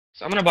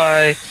So I'm gonna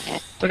buy.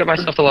 Look at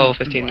myself to level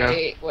 15 now.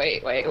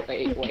 Wait.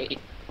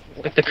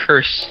 With the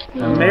curse.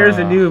 Mayor's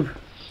a noob.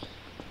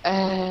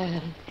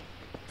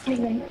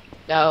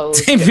 No,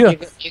 Same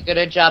you're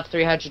gonna drop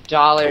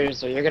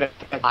 $300 or you're gonna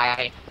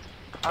buy.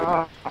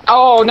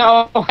 Oh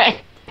no!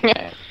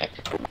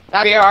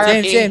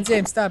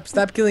 James,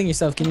 stop killing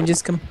yourself. Can you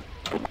just come?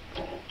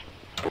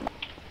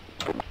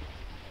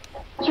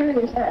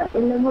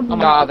 Oh my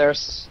god,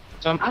 there's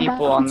some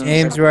people on this.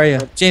 James, where are you?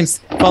 James,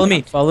 follow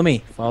me.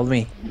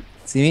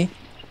 See me?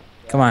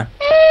 Come on.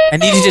 I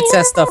need you to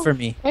test stuff for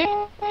me.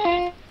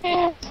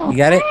 You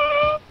got it?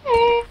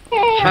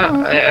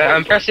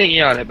 I'm pressing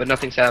E on it, but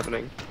nothing's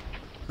happening.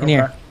 In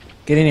here.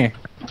 Get in here.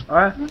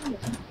 Alright.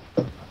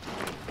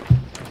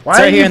 Why It's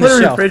right did here you in put the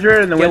a shelf.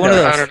 refrigerator in the Get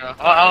window? one of those. I don't know.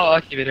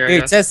 I'll keep it here. I Here,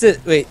 guess. test it.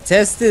 Wait,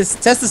 test this.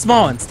 Test the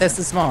small ones. Test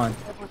the small one.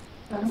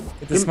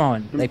 Get the small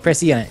one. Like,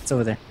 press E on it. It's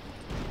over there.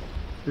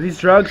 Are these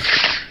drugs?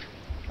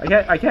 I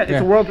can't.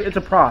 Yeah. It's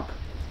a prop.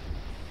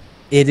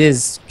 It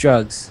is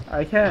drugs.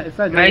 I can't. It's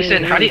not.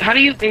 Mason, how do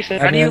you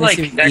like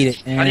Eat connect? it,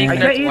 How do you and-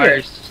 connect eat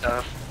wires to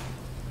stuff?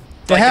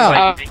 The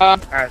hell?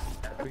 Alright.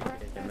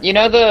 You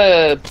know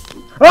the?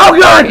 Oh Are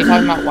you god!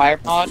 talking about wire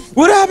mod?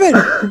 What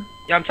happened?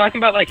 Yeah, I'm talking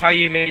about like how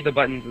you made the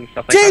buttons and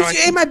stuff. Like, James, how do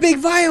you I- ate my big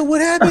vial. What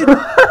happened?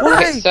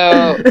 Why?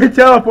 So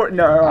Teleport.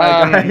 No.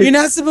 I died. You're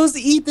not supposed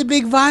to eat the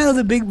big vial.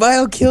 The big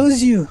vial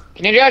kills you.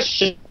 can you just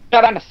shut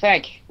down to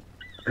think?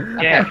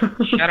 Yeah,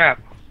 shut up.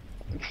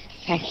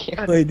 Thank you.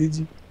 Why did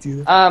you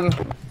do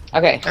that?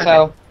 Okay,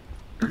 so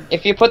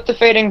if you put the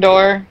fading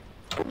door,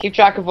 keep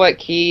track of what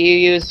key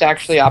you use to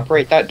actually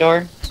operate that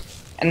door,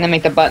 and then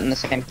make the button the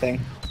same thing.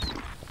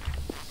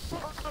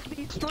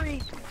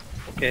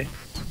 Okay.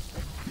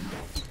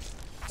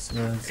 So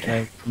it's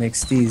like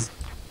mix these.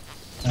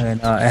 And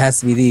it has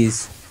to be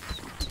these.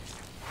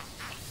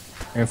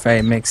 Or if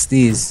I mix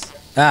these.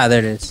 Ah, there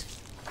it is.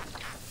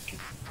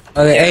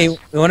 Okay, Yes. hey,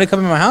 you want to come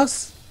in my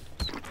house?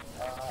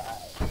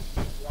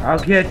 I'll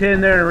get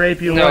in there and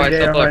rape you No, one I day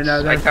said right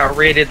look, now. I got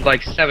raided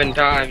like 7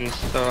 times,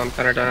 so I'm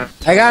kind of done.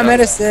 I got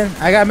medicine.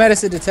 I got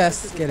medicine to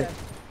test. Get it.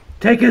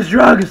 Take his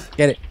drugs.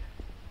 Get it.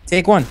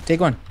 Take one.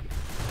 Take one.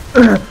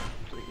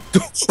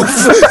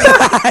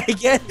 I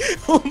get.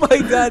 Oh my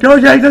god.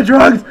 Don't take the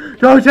drugs.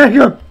 Don't take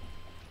them.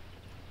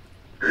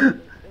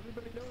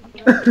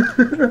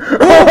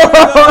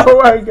 Oh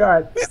my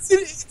god. It's an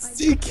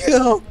instant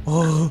kill.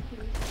 Oh.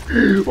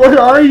 What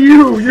are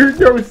you? You're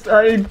no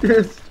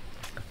scientist.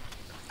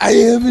 I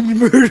am in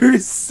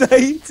murderous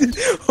sight.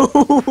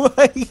 Oh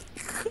my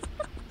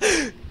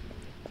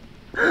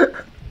god.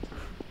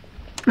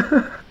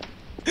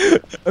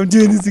 I'm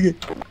doing this again.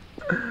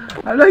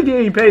 I'm not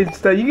getting paid.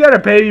 So you gotta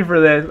pay me for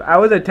this. I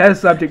was a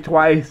test subject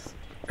twice.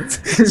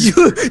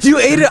 you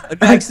ate it.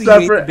 Actually, you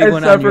ate the big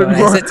one on your own.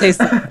 I said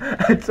taste it.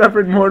 I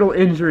suffered mortal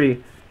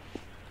injury.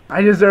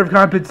 I deserve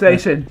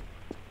compensation.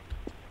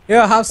 Here,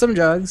 I'll have some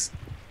drugs.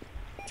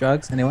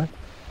 Drugs? Anyone?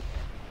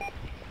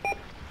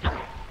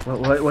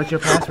 What's your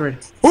password?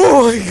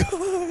 Oh my god!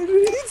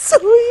 It's so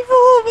evil!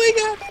 Oh my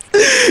god!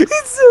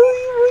 It's so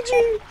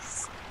evil,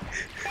 James!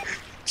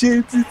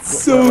 James,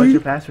 it's so What's your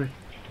evil. password?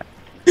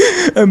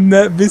 I'm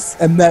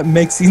not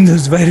mixing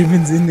those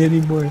vitamins in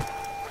anymore.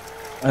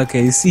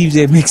 Okay,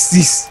 CJ, mix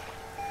these.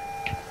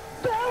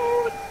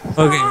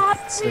 Okay.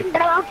 So,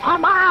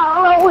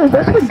 Is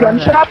this a gun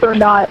shop or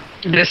not?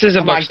 This is a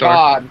Oh my bookstore.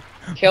 god.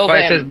 Kill But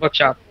it says them.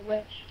 bookshop.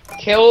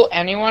 Kill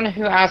anyone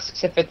who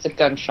asks if it's a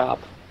gun shop.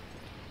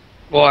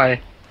 Why?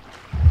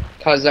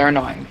 Because they're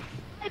annoying.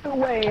 Either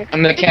way.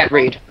 And they can't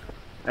read.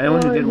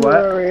 Anyone who did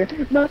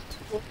what? No.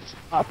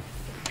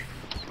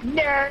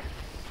 Nerd.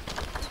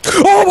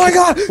 oh my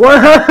god! I'm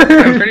What?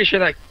 pretty sure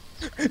that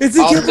It's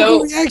a Also-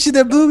 chemical reaction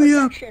that blew me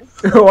up!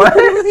 What?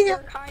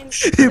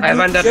 I have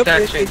undone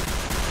action.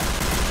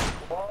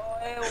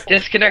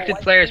 Disconnected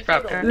players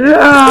prop.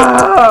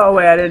 No!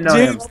 Wait, I didn't know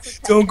him. James,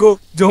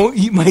 don't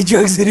eat my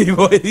drugs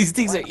anymore. These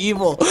things are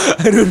evil.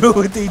 I don't know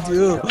what they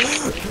do.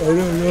 I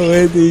don't know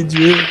what they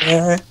do,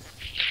 man.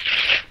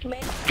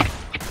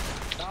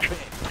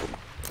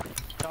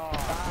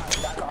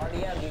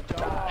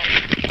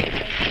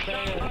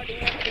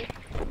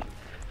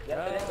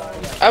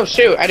 Oh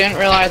shoot, I didn't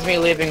realize me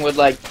leaving would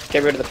like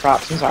get rid of the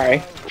props, I'm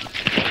sorry.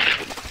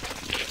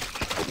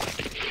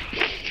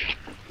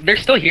 They're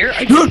still here?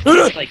 I No, no,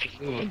 no. like,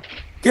 ooh.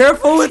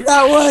 Careful with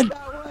that one.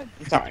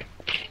 I'm sorry.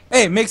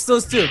 Hey, mix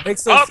those two.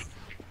 Mix those.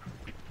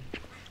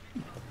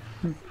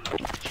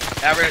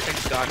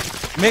 Everything's done.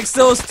 Mix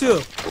those two.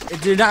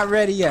 They're not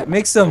ready yet.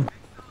 Mix them.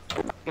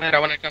 Wait, I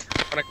wanna come.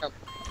 I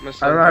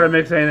don't know how to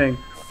mix anything.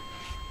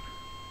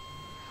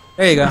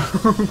 There you go.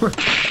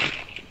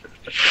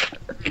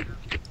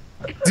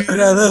 Dude,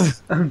 I love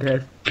it. I'm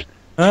dead.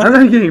 Huh? I'm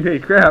not getting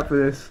paid crap for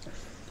this.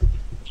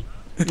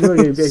 You're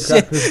getting paid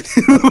crap for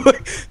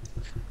this.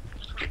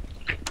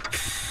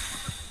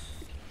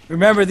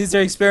 Remember, these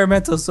are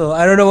experimental, so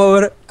I don't know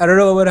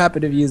what would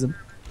happen if you use them.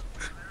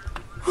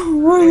 Oh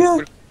my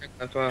god.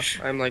 That's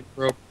why I'm like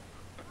broke.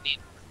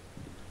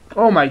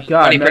 Oh my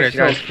god, Money that's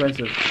so printers,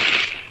 expensive.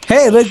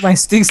 Hey, look, my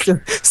stinks.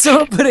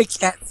 Someone put a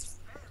cat.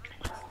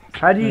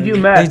 How do you do Hey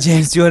meth?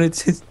 James, do you want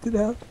to test it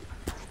out?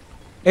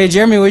 Hey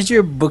Jeremy, where's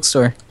your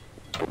bookstore?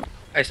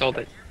 I sold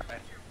it.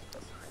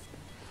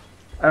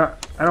 I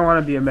don't want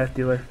to be a meth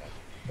dealer.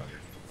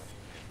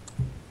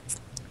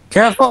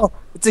 Careful!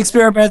 It's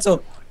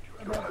experimental.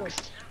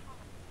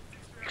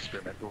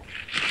 Experimental.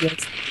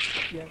 Yes.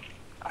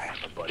 I have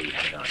a buddy.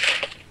 Hang on.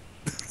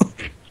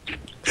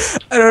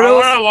 I don't I know.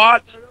 wanna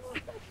watch.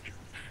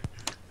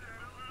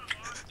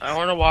 I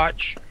wanna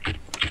watch.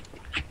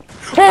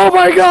 Oh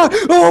my god!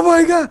 Oh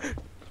my god!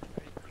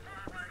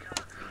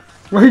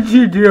 What did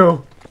you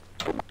do?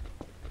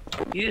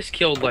 You just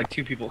killed like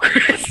 2 people,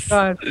 Chris.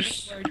 God.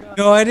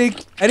 No, I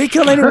didn't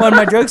kill anyone.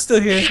 My drug's still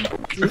here. So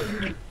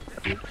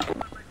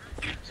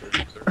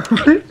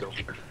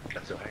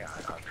hang on.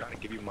 I'm trying to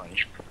give you money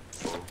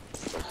for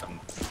some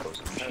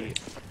shit.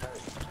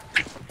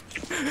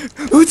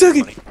 Who took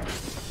it?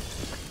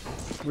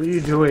 What are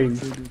you doing?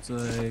 It's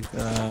like,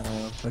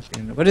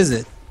 fucking, what is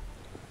it?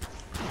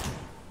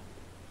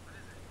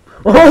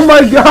 Oh my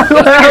god!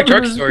 What happened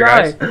to this drugstore,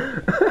 guy?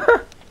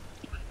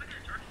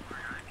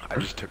 I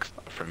just took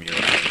stuff from you.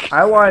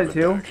 I wanted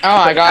to. Oh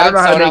my god, I don't know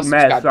how to someone make else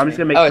meth, subscribed so I'm to just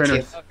gonna me. make Oh, it's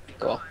printers. you.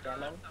 Cool.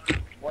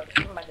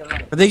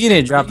 I think you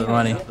need to drop the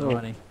money.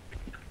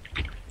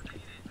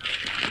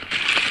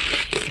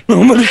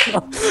 Oh my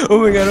god! Oh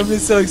my god! I'm gonna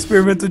sell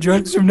experimental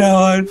drugs from now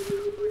on.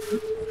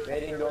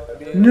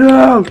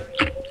 No!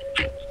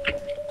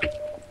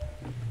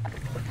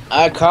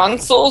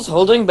 Consoles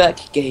holding back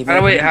game. How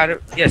do we?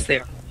 Yes, they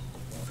are.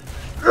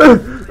 How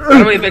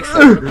do we mix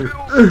them?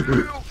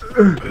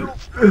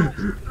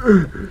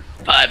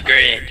 5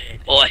 grand,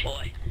 boy.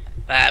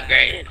 5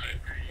 grand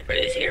for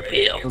this here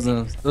pill.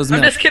 Those I'm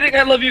milk. just kidding.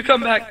 I love you.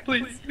 Come back,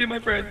 please. Be my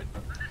friend.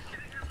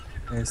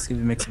 Let's see if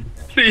we mix them.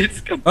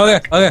 Please come.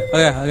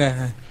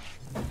 Okay.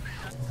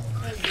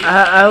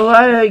 I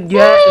wanna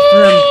get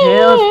some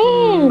pills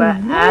from my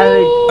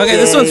allergy. Okay,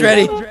 this one's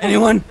ready.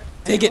 Anyone?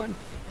 Take it.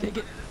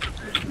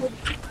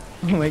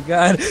 Oh my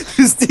god,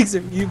 these things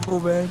are evil,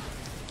 man.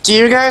 Do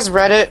you guys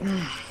Reddit?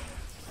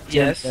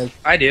 Yes,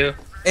 I do.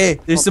 Hey,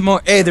 there's some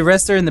more. Hey, the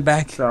rest are in the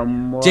back.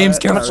 Somewhat. James,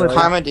 How careful. much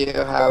karma do you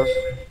have?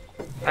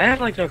 I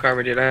have like no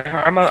karma, dude.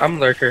 I'm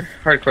lurker,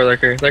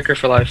 hardcore lurker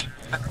for life.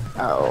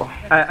 Oh.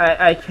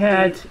 I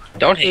can't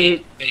Don't hate,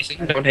 eat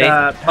Mason. Don't hate.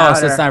 the Oh,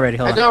 so it's powder. not ready.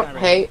 I Hold on. don't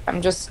hate,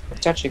 I'm just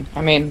judging.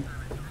 I mean,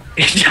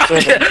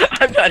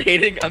 I'm not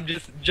hating. I'm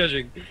just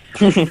judging.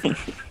 no.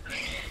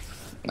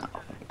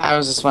 I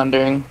was just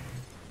wondering.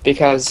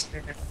 Because...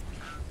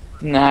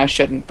 Nah, I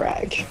shouldn't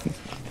brag.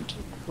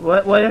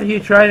 What are you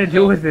trying to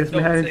do with this,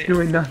 Don't man? say It's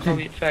doing it. Call nothing.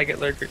 me faggot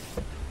lurker.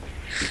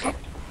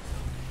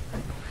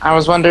 I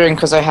was wondering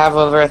because I have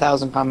over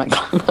 1,000 comment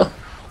karma.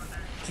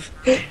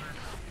 Get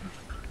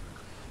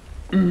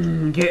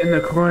in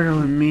the corner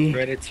with me.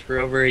 Reddit's for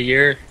over a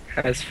year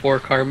has 4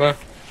 karma.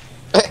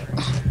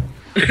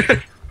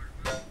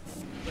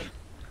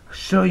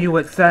 Show you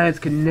what science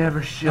can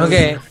never show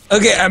Okay, you.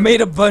 okay, I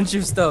made a bunch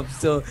of stuff,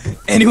 so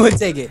anyone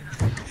take it.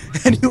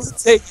 Anyone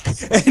take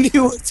it.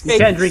 Anyone take You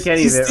can't drink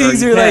any of These it. or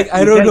things you are can't- like, I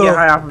you don't can't know. get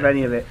high off of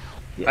any of it.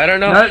 I don't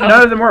know.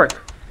 None of them work.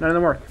 None of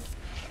them work.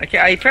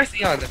 I pressed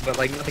the on them, but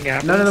like nothing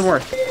happened. None of them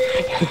work.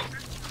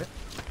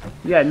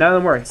 Yeah, none of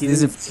them work.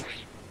 These are,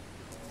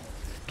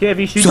 Okay, if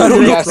you shoot so I them,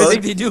 don't they know if I explode.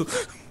 think they do.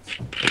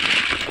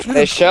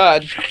 They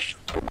should.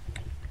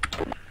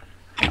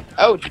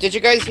 Oh, did you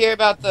guys hear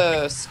about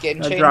the skin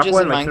Drop changes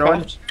one, in like, throw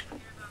one?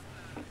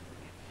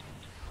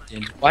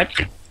 Minecraft? What?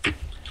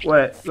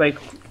 What, like,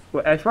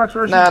 what, Xbox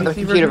version? Nah, the PC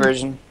computer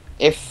version.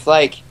 If,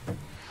 like,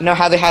 you know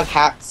how they have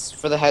hats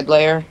for the head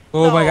layer?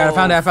 Oh my god, I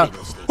found it.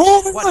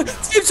 Oh my god,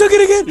 James took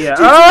it again. Yeah.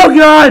 James Oh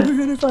god! took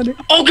it. I found it.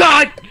 Oh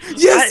God!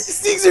 Yes,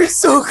 these things are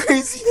so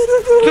crazy. I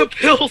don't know. The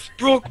pills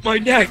broke my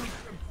neck.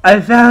 I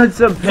found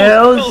some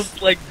Those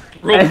pills like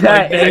broke and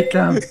my I neck. ate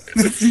them. I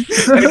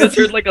just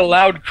heard like a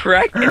loud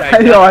crack. And I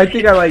know. I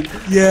think I like.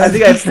 Yeah. I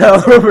think I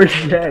fell over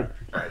dead.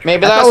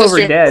 Maybe I that fell was over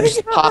just dead.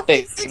 your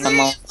popping in the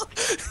mo-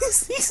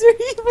 These things are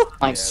evil.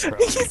 like,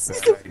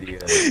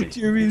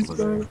 Jeremy's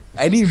fine.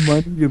 I need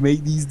money to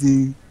make these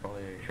things. I'm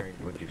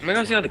gonna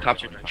go see how the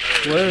cops are doing.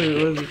 What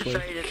is this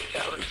place?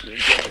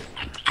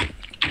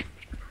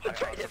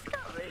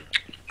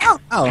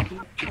 Ow.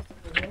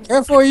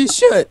 Careful or you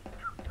should.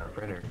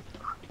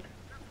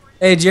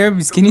 Hey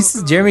Jeremy, can you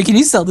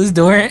sell this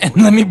door and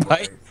let me buy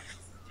it?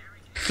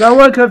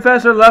 Someone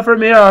confess their love for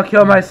me or I'll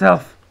kill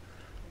myself.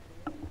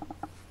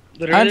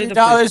 Literally,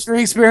 $100 for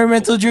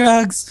experimental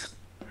drugs.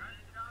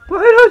 Why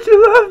don't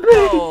you love me?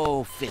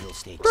 Oh,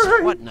 fiddlesticks.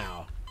 What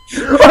now?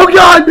 Oh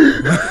god!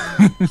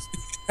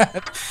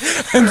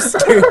 I'm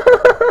scared.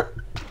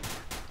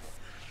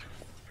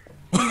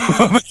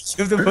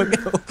 Give the book.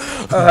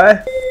 Alright.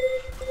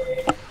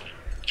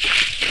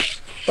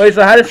 Wait,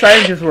 so how does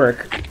scientists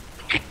work?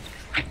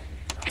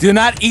 Do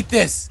not eat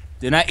this.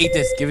 Do not eat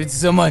this. Give it to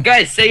someone.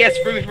 Guys, say yes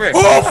for me first.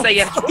 Oh! Say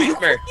yes for me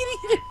first.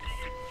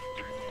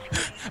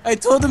 I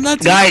told him not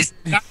to. Guys,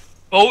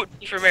 vote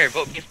me for mayor.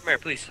 Vote me for mayor,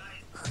 please.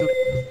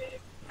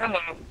 Hello.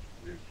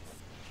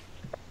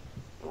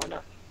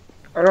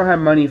 I don't have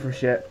money for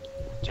shit.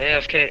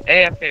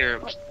 AFK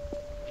room.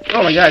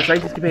 Oh my gosh, I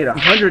just get paid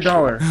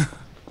 $100.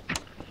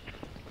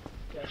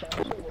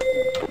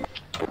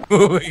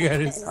 Oh my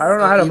god. It's I don't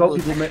know how to vote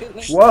people.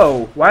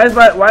 Whoa! Why is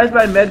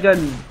my med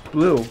gun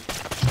blue?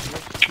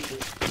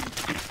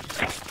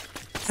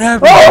 Oh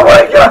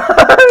my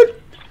god!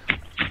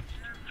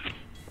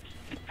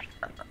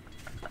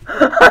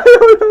 I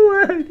don't know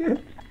what I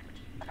did.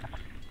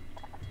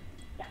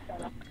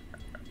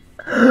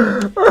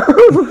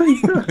 Oh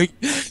my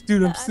god!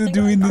 Dude, I'm still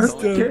doing this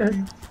stuff.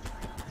 Okay.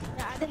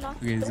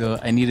 Okay, so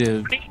I need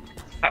to.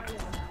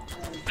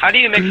 How do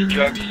you mix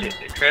drugs,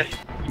 Chris?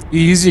 You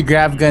use your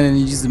grab gun and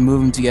you just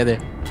move them together.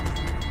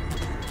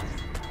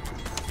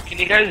 Can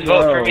you guys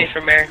vote for Whoa. me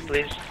for mayor,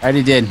 please? I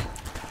already did.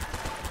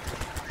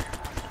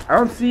 I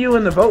don't see you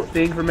in the vote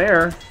thing for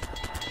mayor.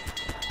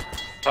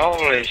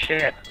 Holy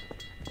shit.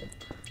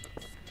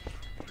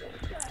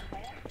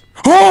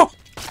 Oh!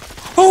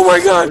 Oh my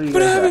god! What do you What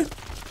got? happened?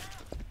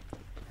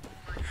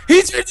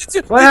 He turned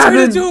into. What he happened?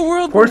 turned into a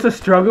whirlpool. Force of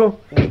struggle.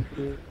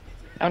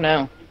 Oh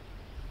no.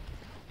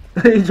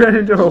 He turned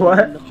into a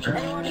what?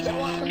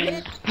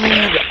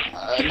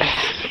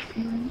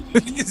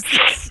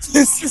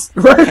 This is.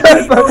 What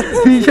the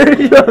fuck? He turned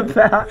into a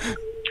bat.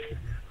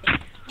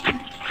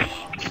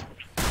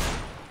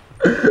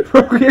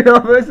 Okay, no,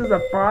 this is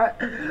a bot.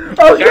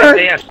 Oh Guys, say god!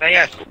 yes, say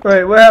yes.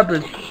 Wait, what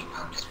happened?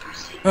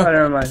 Oh,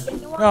 never mind.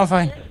 Oh,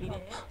 fine.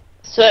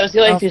 So I was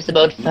going through some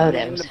old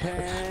photos.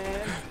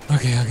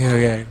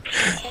 Okay.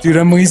 Dude,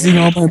 I'm wasting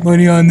all my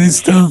money on this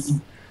stuff.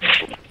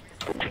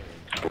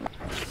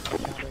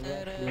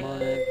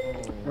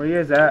 Where you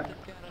guys at?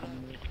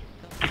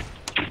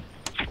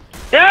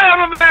 Yeah,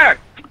 I'm back!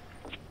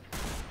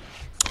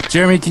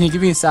 Jeremy, can you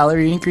give me a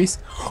salary increase?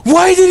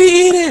 Why did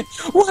he eat it?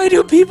 Why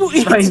do people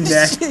eat My this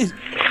neck. shit?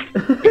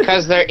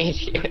 Because they're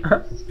idiots.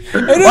 I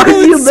don't Why know,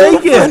 do you it's so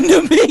make it? fun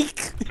to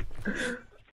make.